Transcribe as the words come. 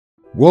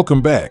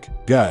Welcome back,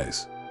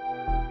 guys.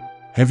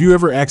 Have you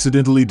ever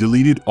accidentally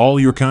deleted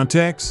all your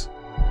contacts?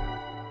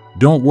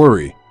 Don't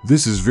worry,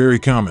 this is very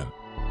common.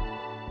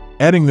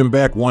 Adding them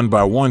back one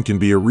by one can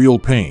be a real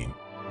pain.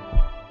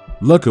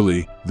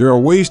 Luckily, there are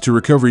ways to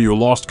recover your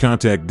lost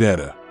contact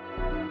data.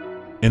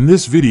 In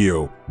this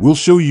video, we'll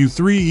show you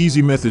 3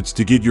 easy methods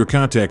to get your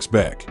contacts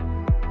back.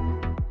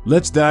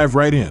 Let's dive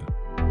right in.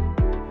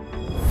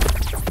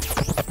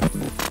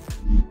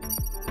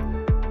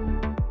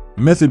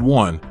 Method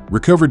 1.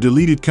 Recover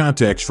deleted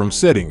contacts from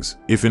settings,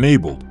 if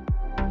enabled.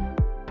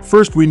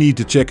 First, we need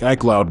to check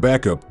iCloud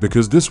backup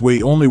because this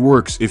way only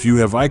works if you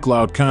have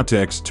iCloud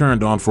contacts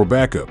turned on for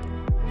backup.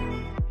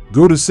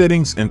 Go to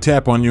Settings and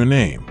tap on your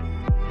name.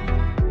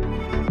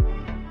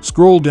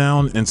 Scroll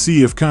down and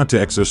see if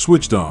contacts are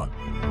switched on.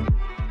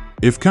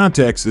 If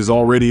contacts is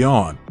already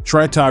on,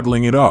 try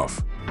toggling it off.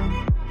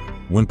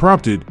 When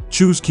prompted,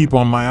 choose Keep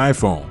on my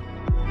iPhone.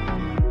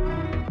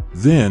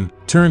 Then,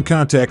 turn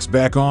contacts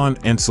back on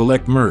and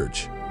select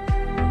Merge.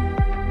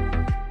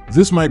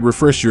 This might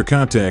refresh your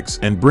contacts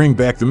and bring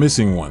back the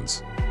missing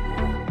ones.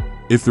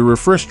 If the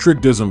refresh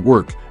trick doesn't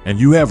work and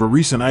you have a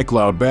recent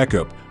iCloud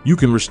backup, you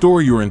can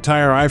restore your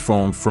entire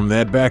iPhone from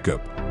that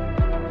backup.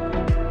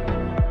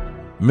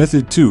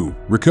 Method 2.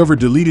 Recover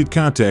deleted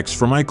contacts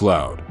from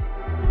iCloud.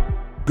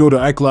 Go to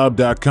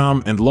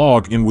iCloud.com and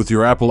log in with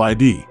your Apple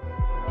ID.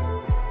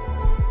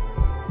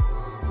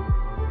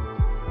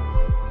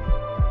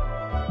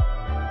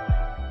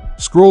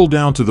 Scroll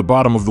down to the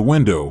bottom of the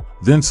window,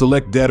 then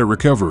select Data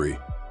Recovery.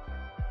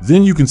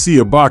 Then you can see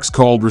a box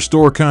called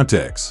Restore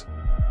Contacts.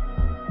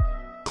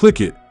 Click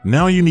it.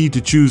 Now you need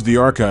to choose the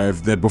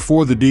archive that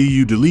before the day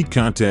you delete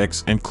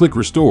contacts and click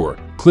Restore.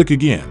 Click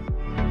again.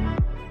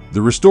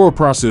 The restore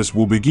process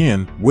will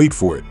begin. Wait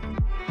for it.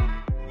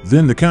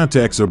 Then the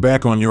contacts are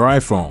back on your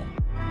iPhone.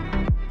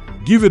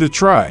 Give it a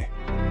try.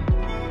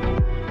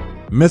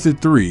 Method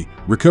 3.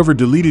 Recover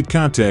deleted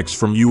contacts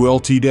from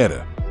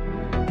UltData.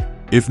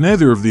 If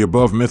neither of the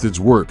above methods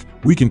work,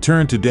 we can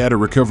turn to data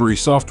recovery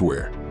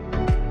software.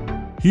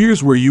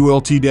 Here's where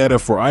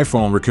UltData for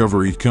iPhone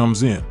recovery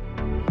comes in.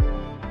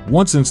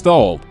 Once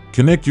installed,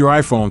 connect your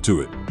iPhone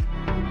to it.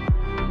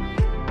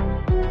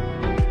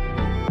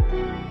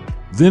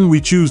 Then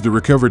we choose the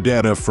Recover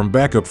Data from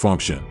Backup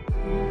function.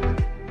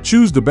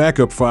 Choose the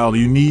backup file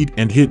you need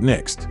and hit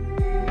Next.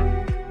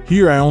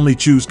 Here I only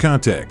choose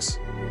contacts.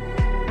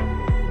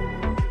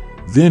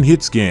 Then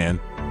hit Scan.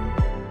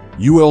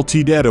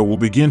 UltData will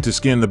begin to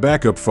scan the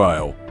backup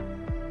file.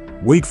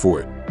 Wait for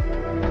it.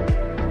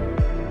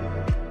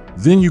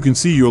 Then you can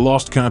see your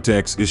lost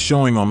contacts is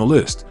showing on the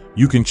list.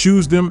 You can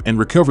choose them and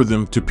recover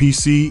them to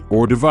PC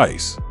or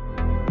device.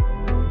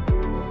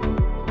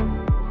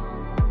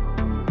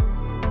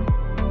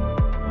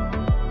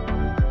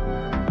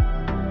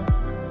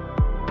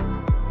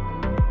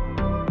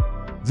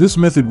 This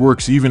method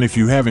works even if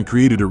you haven't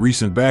created a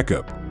recent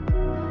backup.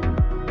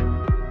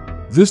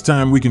 This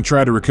time we can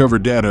try to recover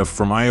data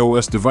from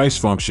iOS device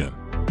function.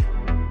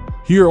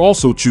 Here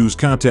also choose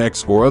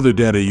contacts or other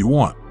data you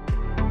want.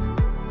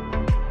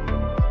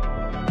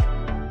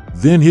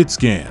 Then hit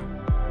Scan.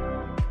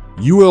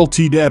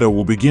 UltData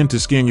will begin to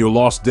scan your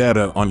lost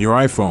data on your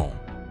iPhone.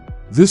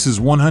 This is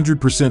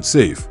 100%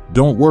 safe,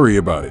 don't worry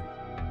about it.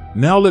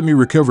 Now let me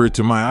recover it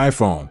to my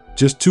iPhone,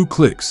 just 2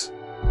 clicks.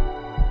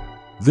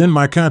 Then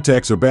my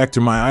contacts are back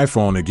to my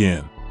iPhone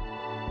again.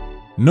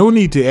 No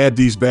need to add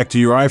these back to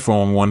your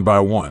iPhone one by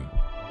one.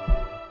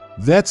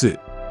 That's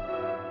it.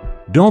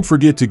 Don't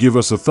forget to give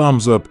us a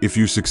thumbs up if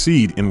you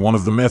succeed in one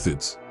of the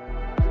methods.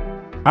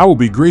 I will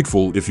be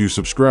grateful if you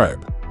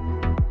subscribe.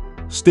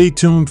 Stay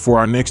tuned for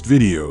our next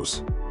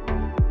videos.